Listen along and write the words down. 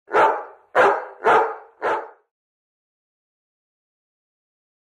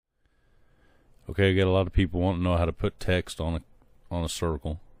Okay, I got a lot of people wanting to know how to put text on a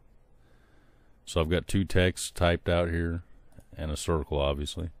circle. So I've got two texts typed out here and a circle,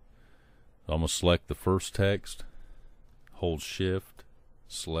 obviously. So I'm going to select the first text, hold shift,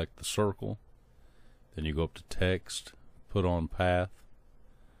 select the circle, then you go up to text, put on path.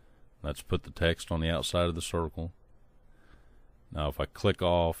 Let's put the text on the outside of the circle. Now if I click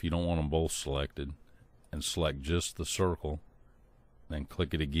off, you don't want them both selected, and select just the circle, then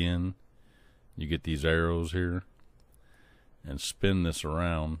click it again. You get these arrows here, and spin this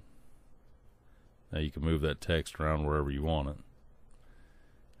around. Now you can move that text around wherever you want it.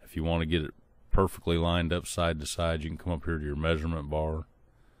 If you want to get it perfectly lined up side to side, you can come up here to your measurement bar,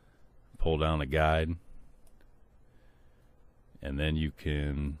 pull down a guide, and then you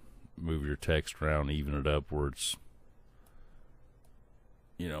can move your text around, even it up where it's,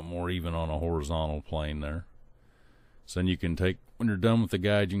 you know, more even on a horizontal plane there. So then you can take, when you're done with the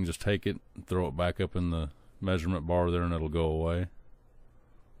guide, you can just take it and throw it back up in the measurement bar there and it'll go away.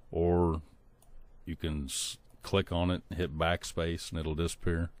 Or you can click on it, hit backspace, and it'll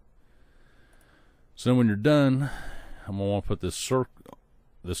disappear. So then when you're done, I'm going to want to put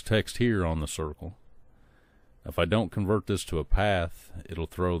this text here on the circle. If I don't convert this to a path, it'll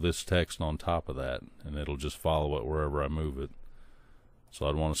throw this text on top of that, and it'll just follow it wherever I move it. So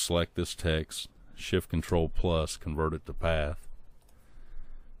I'd want to select this text, Shift Control Plus, convert it to path.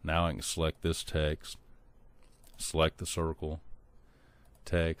 Now I can select this text, select the circle,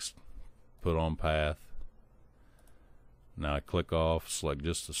 text, put on path. Now I click off, select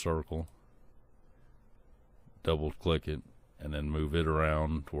just the circle, double click it, and then move it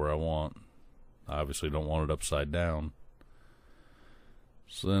around to where I want. I obviously don't want it upside down.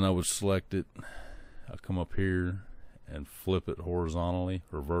 So then I would select it, I'll come up here and flip it horizontally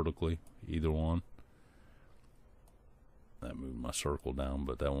or vertically, either one. That moved my circle down,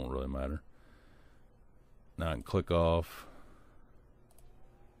 but that won't really matter. Now I can click off.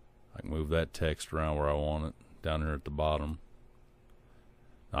 I can move that text around where I want it, down here at the bottom.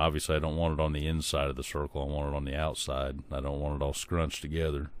 Now obviously I don't want it on the inside of the circle, I want it on the outside. I don't want it all scrunched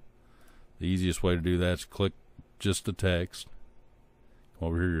together. The easiest way to do that is click just the text, come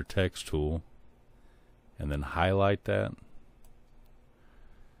over here to your text tool, and then highlight that.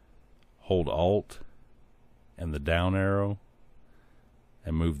 Hold Alt and the down arrow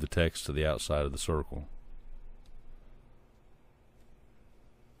and move the text to the outside of the circle.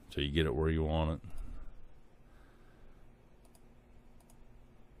 So you get it where you want it.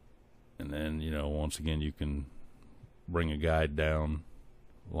 And then, you know, once again, you can bring a guide down,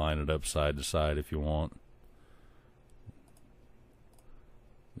 line it up side to side if you want.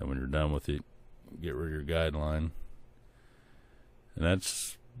 Then when you're done with it, get rid of your guideline. And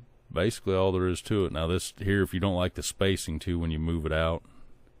that's basically all there is to it. Now this here, if you don't like the spacing too when you move it out,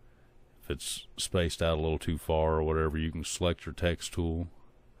 if it's spaced out a little too far or whatever, you can select your text tool,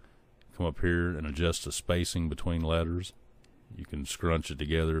 come up here and adjust the spacing between letters. You can scrunch it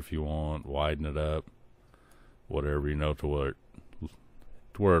together if you want, widen it up, whatever, you know, to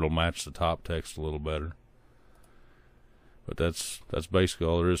where it'll match the top text a little better. But that's basically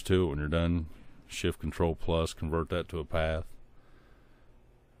all there is to it. When you're done, Shift Control Plus, convert that to a path.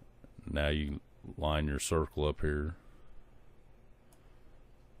 Now you line your circle up here,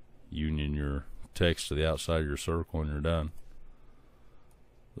 union your text to the outside of your circle, and you're done.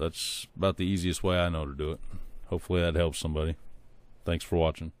 That's about the easiest way I know to do it. Hopefully that helps somebody. Thanks for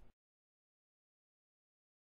watching.